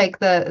almost like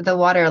the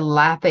water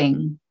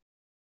lapping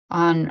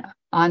on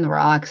the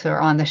rocks or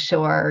on the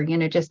shore,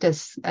 just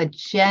as a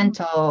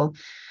gentle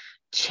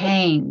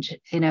change,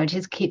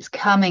 just keeps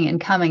coming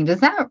and coming. Does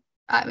that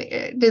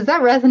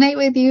resonate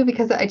with you?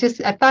 Because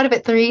I thought of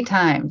it 3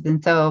 times,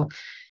 and so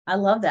I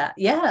love that.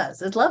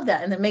 Yes, I love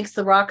that. And it makes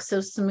the rock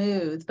so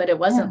smooth, but it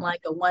wasn't yeah.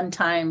 like a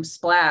one-time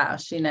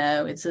splash,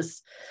 it's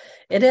just,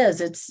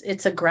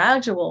 it's a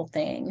gradual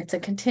thing. It's a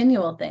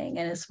continual thing.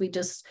 And as we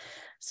just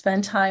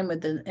spend time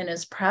in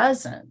his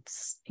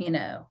presence,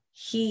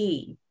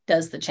 he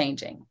does the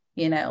changing.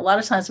 A lot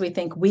of times we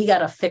think we got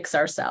to fix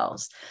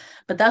ourselves,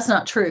 but that's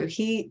not true.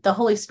 The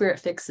Holy Spirit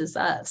fixes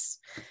us.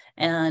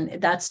 And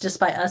that's just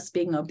by us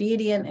being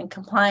obedient and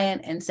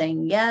compliant and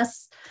saying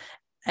yes,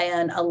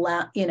 and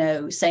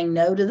saying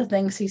no to the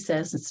things he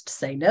says it's to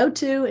say no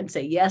to, and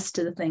say yes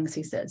to the things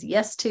he says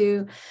yes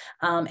to.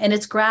 And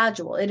it's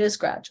gradual. It is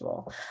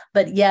gradual,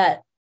 but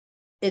yet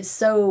it's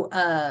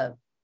so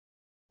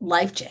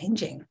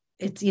life-changing.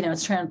 It's,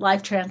 it's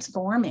life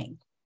transforming.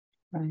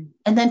 Right.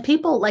 And then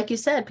people, like you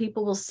said,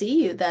 people will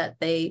see you that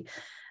they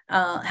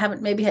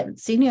haven't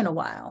seen you in a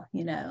while,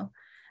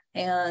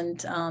 and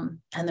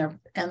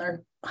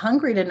they're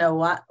hungry to know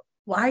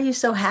why are you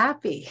so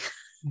happy?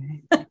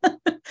 Right.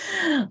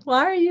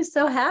 Why are you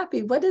so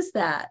happy? What is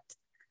that?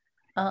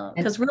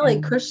 Because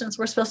really, Christians,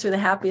 we're supposed to be the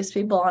happiest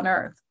people on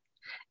earth.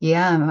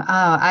 Yeah.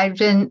 Oh,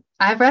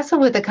 I've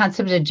wrestled with the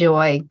concept of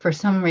joy for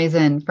some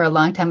reason for a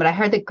long time, but I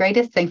heard the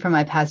greatest thing from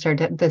my pastor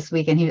this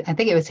week, and I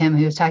think it was him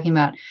who was talking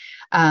about,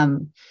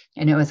 and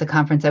it was a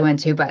conference I went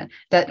to, but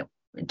that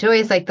joy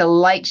is like the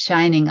light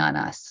shining on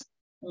us.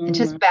 And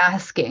just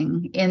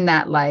basking in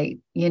that light,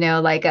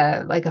 like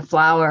a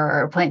flower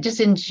or a plant, just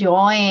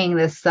enjoying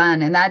the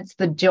sun. And that's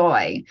the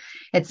joy.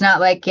 It's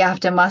not like you have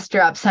to muster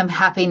up some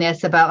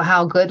happiness about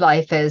how good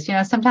life is.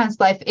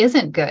 Sometimes life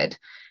isn't good,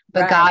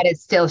 but Right. God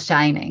is still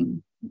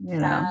shining,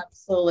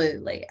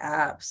 Absolutely.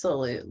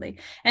 Absolutely.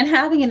 And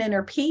having an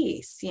inner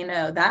peace,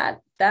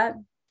 that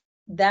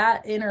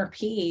inner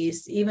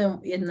peace,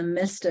 even in the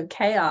midst of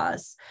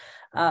chaos,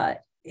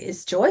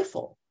 is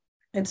joyful.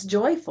 It's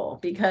joyful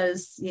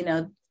because,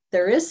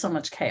 there is so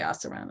much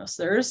chaos around us.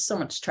 There is so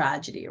much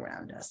tragedy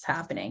around us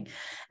happening.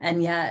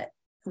 And yet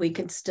we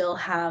could still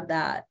have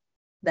that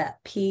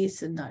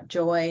peace and that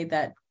joy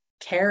that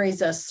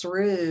carries us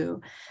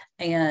through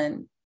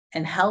and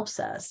helps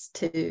us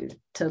to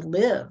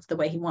live the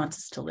way he wants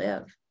us to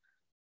live.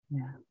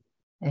 Yeah.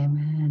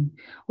 Amen.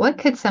 What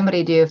could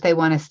somebody do if they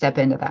want to step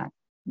into that?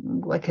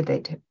 What could they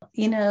do?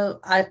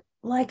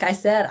 Like I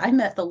said, I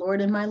met the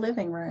Lord in my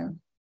living room.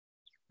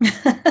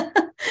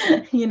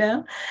 You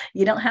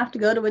don't have to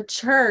go to a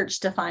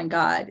church to find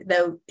God,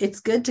 though it's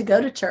good to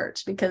go to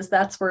church because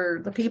that's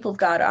where the people of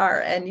God are,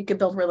 and you can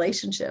build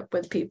relationship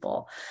with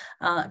people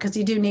because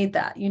you do need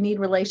that. You need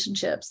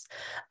relationships,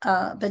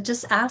 but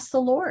just ask the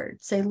Lord.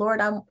 Say,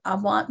 Lord, I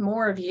want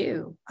more of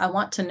you. I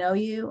want to know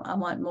you. I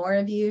want more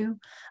of you.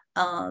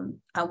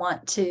 I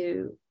want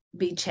to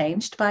be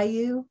changed by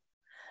you.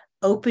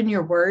 Open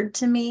your word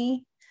to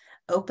me.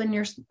 Open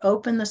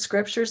the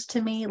scriptures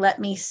to me. Let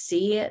me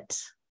see it.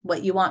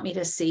 What you want me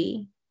to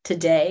see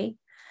today,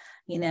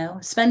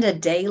 spend a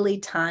daily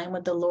time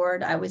with the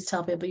Lord. I always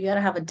tell people you got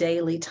to have a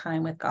daily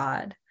time with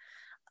God.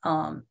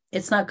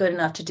 It's not good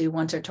enough to do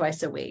once or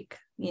twice a week,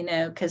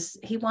 because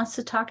he wants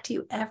to talk to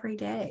you every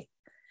day.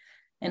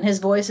 And his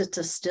voice is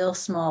a still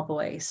small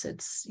voice.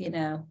 It's,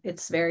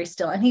 it's very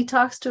still. And he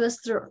talks to us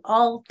through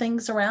all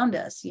things around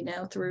us,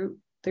 through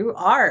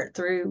art,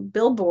 through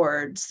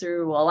billboards,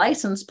 through a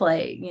license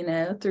plate,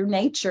 through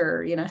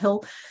nature.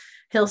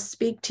 He'll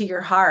speak to your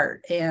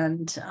heart,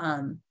 and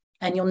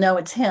you'll know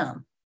it's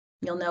him.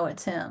 You'll know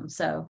it's him.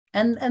 So,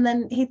 and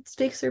then he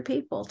speaks through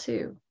people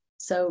too.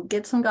 So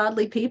get some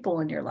godly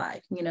people in your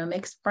life,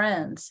 make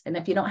friends. And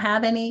if you don't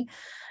have any,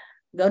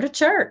 go to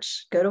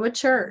church, go to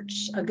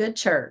a good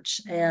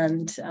church,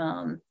 and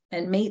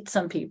meet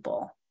some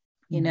people.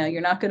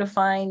 You're not going to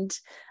find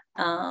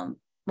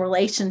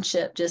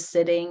relationship just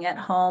sitting at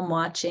home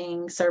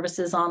watching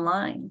services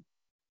online.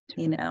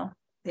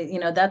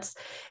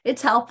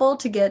 It's helpful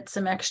to get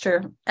some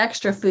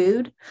extra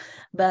food,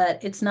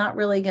 but it's not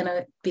really going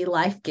to be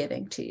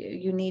life-giving to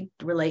you.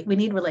 We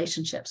need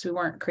relationships. We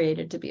weren't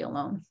created to be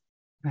alone.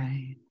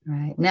 Right.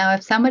 Now,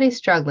 if somebody's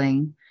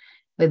struggling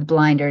with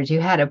blinders, you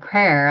had a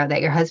prayer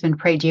that your husband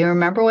prayed. Do you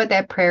remember what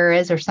that prayer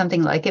is or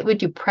something like it?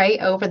 Would you pray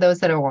over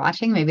those that are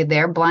watching? Maybe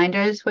their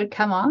blinders would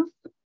come off?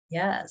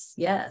 Yes.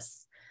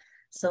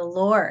 So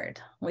Lord,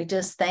 we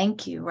just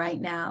thank you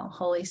right now,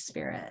 Holy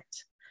Spirit,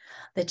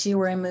 that you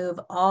remove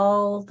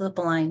all the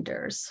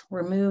blinders,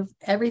 remove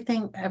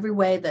everything, every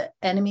way the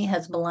enemy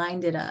has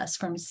blinded us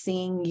from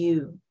seeing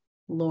you,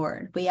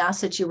 Lord. We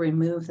ask that you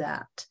remove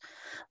that.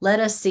 Let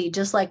us see,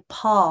 just like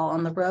Paul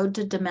on the road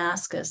to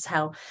Damascus,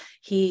 how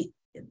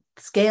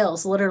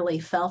scales literally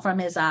fell from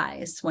his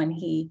eyes when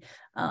he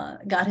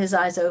got his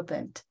eyes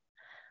opened.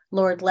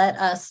 Lord, let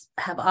us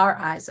have our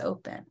eyes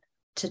open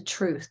to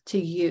truth, to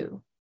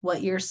you,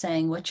 what you're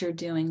saying, what you're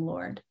doing,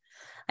 Lord.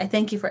 I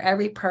thank you for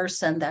every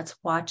person that's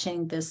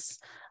watching this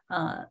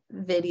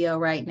video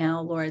right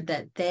now, Lord,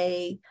 that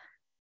they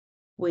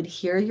would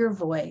hear your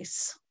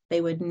voice.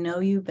 They would know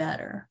you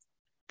better.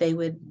 They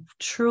would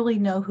truly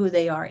know who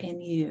they are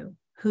in you,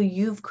 who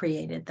you've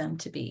created them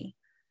to be.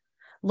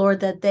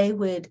 Lord, that they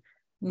would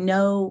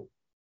know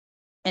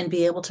and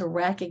be able to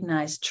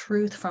recognize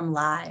truth from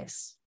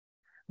lies.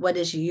 What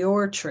is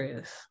your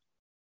truth?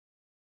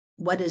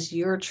 What is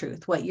your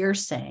truth? What you're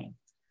saying?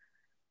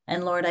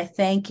 And Lord, I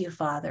thank you,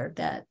 Father,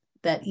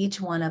 that each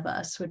one of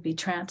us would be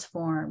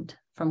transformed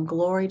from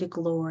glory to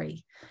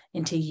glory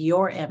into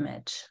your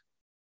image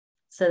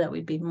so that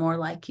we'd be more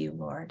like you,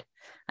 Lord.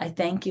 I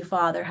thank you,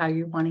 Father, how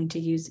you're wanting to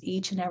use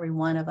each and every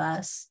one of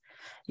us.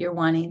 You're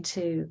wanting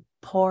to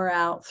pour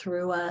out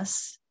through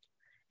us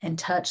and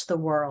touch the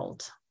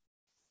world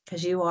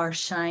because you are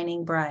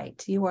shining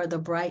bright. You are the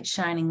bright,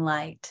 shining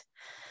light.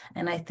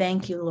 And I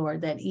thank you,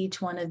 Lord, that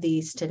each one of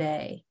these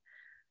today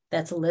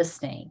that's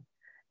listening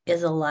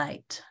is a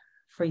light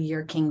for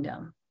your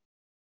kingdom.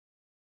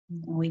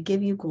 And we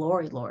give you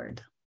glory,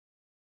 Lord.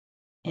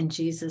 In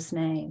Jesus'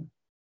 name.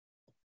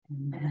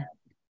 Amen.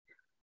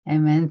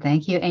 Amen.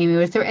 Thank you, Amy.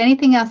 Was there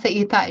anything else that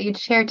you thought you'd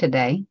share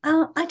today?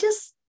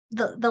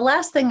 The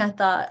last thing I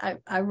thought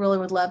I really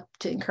would love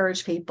to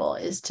encourage people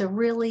is to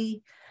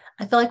really,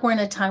 I feel like we're in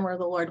a time where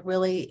the Lord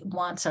really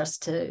wants us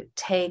to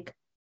take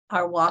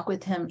our walk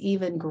with him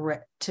even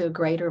to a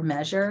greater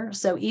measure.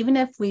 So even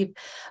if we've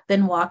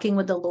been walking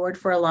with the Lord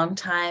for a long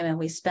time and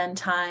we spend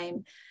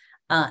time,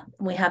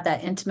 we have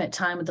that intimate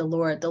time with the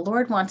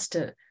Lord wants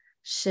to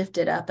shift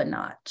it up a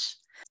notch.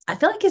 I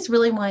feel like he's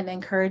really wanting to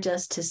encourage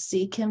us to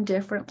seek him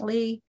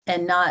differently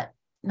and not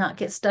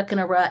get stuck in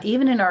a rut,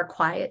 even in our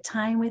quiet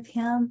time with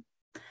him.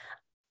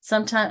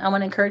 Sometimes I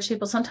want to encourage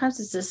people, sometimes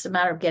it's just a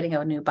matter of getting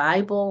a new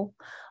Bible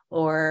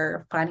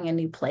or finding a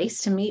new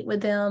place to meet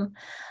with them,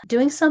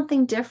 doing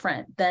something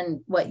different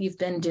than what you've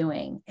been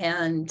doing,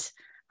 and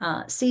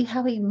see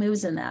how he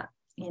moves in that.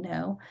 You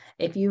know,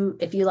 if you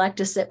like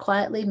to sit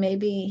quietly,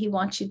 maybe he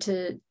wants you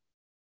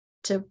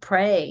to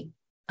pray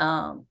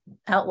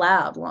out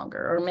loud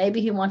longer, or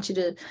maybe he wants you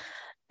to,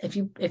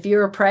 if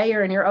you're a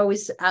prayer and you're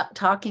always out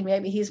talking,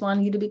 maybe he's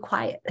wanting you to be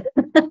quiet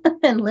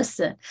and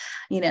listen.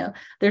 You know,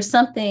 there's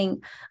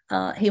something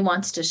he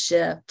wants to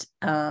shift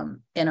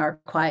in our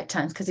quiet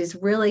times, because he's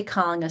really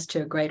calling us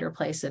to a greater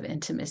place of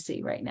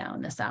intimacy right now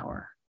in this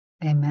hour.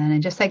 Amen.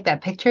 And just like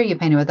that picture you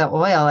painted with the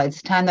oil,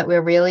 it's time that we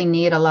really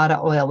need a lot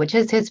of oil, which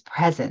is his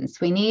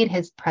presence. We need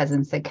his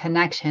presence, the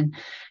connection,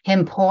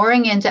 him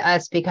pouring into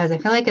us, because I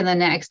feel like in the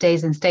next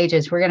days and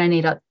stages, we're going to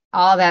need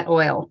all that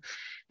oil,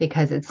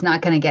 because it's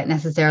not going to get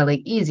necessarily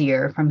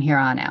easier from here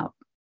on out.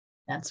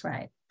 That's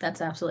right.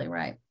 That's absolutely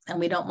right. And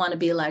we don't want to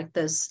be like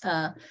those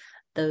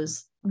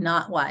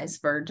not wise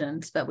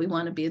virgins, but we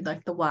want to be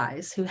like the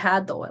wise who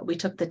had the oil. We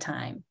took the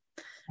time.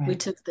 Right. We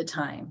took the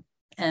time.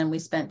 And we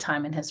spent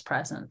time in his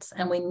presence,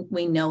 and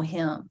we know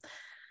him.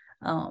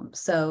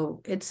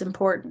 So it's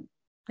important.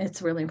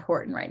 It's really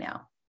important right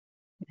now.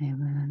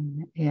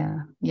 Amen.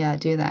 Yeah.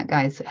 Do that,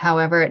 guys.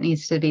 However, it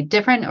needs to be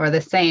different or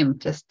the same.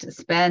 Just to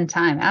spend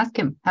time. Ask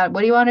him, what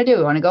do you want to do?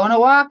 You want to go on a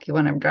walk? You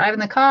want to drive in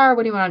the car?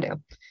 What do you want to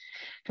do?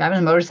 Driving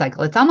a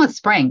motorcycle. It's almost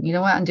spring. You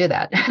don't want to do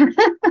that.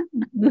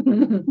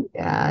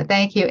 Yeah.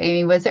 Thank you,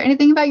 Amy. Was there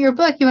anything about your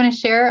book you want to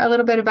share a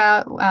little bit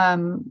about,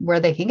 where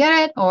they can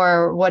get it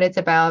or what it's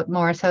about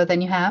more so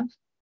than you have?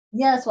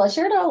 Yes. Well, I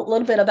shared a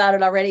little bit about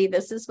it already.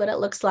 This is what it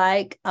looks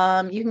like.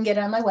 You can get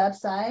it on my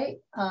website.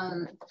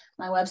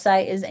 My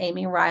website is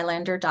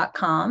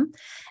amyrylander.com.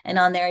 And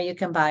on there you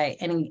can buy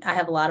I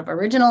have a lot of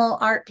original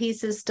art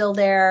pieces still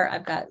there.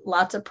 I've got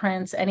lots of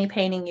prints. Any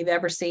painting you've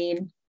ever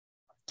seen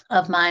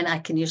of mine, I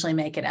can usually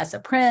make it as a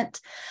print.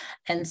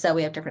 And so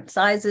we have different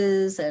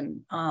sizes,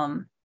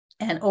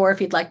 or if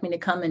you'd like me to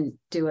come and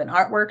do an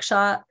art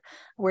workshop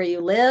where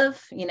you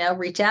live,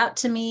 reach out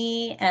to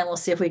me and we'll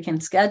see if we can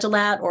schedule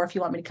that. Or if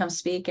you want me to come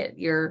speak at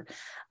your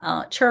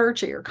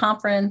church or your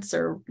conference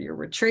or your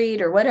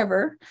retreat or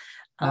whatever,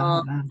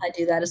 I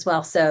do that as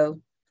well. So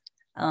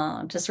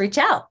just reach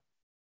out.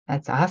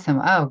 That's awesome.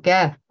 Oh,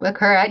 yeah. Look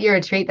her at your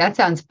retreat. That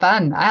sounds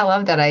fun. I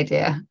love that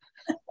idea.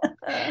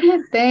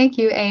 Thank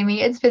you,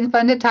 Amy. It's been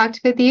fun to talk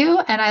with you.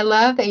 And I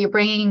love that you're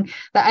bringing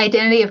the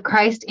identity of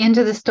Christ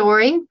into the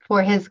story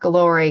for his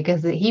glory,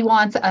 because he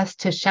wants us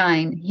to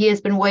shine. He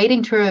has been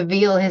waiting to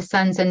reveal his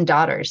sons and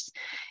daughters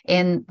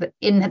in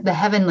the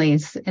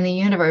heavenlies, in the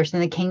universe, in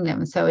the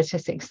kingdom. So it's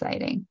just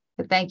exciting.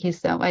 But thank you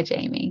so much,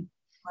 Amy.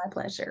 My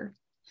pleasure.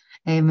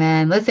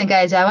 Amen. Listen,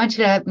 guys, I want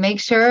you to make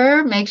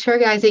sure,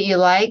 guys, that you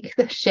like,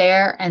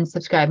 share, and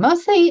subscribe.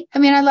 Mostly,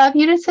 I love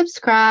you to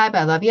subscribe.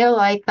 I love you to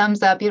like,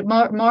 thumbs up.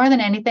 More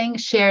than anything,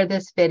 share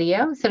this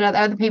video so that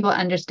other people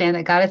understand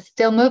that God is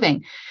still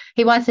moving.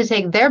 He wants to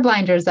take their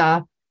blinders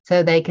off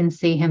so they can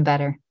see him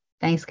better.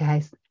 Thanks,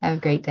 guys. Have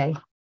a great day.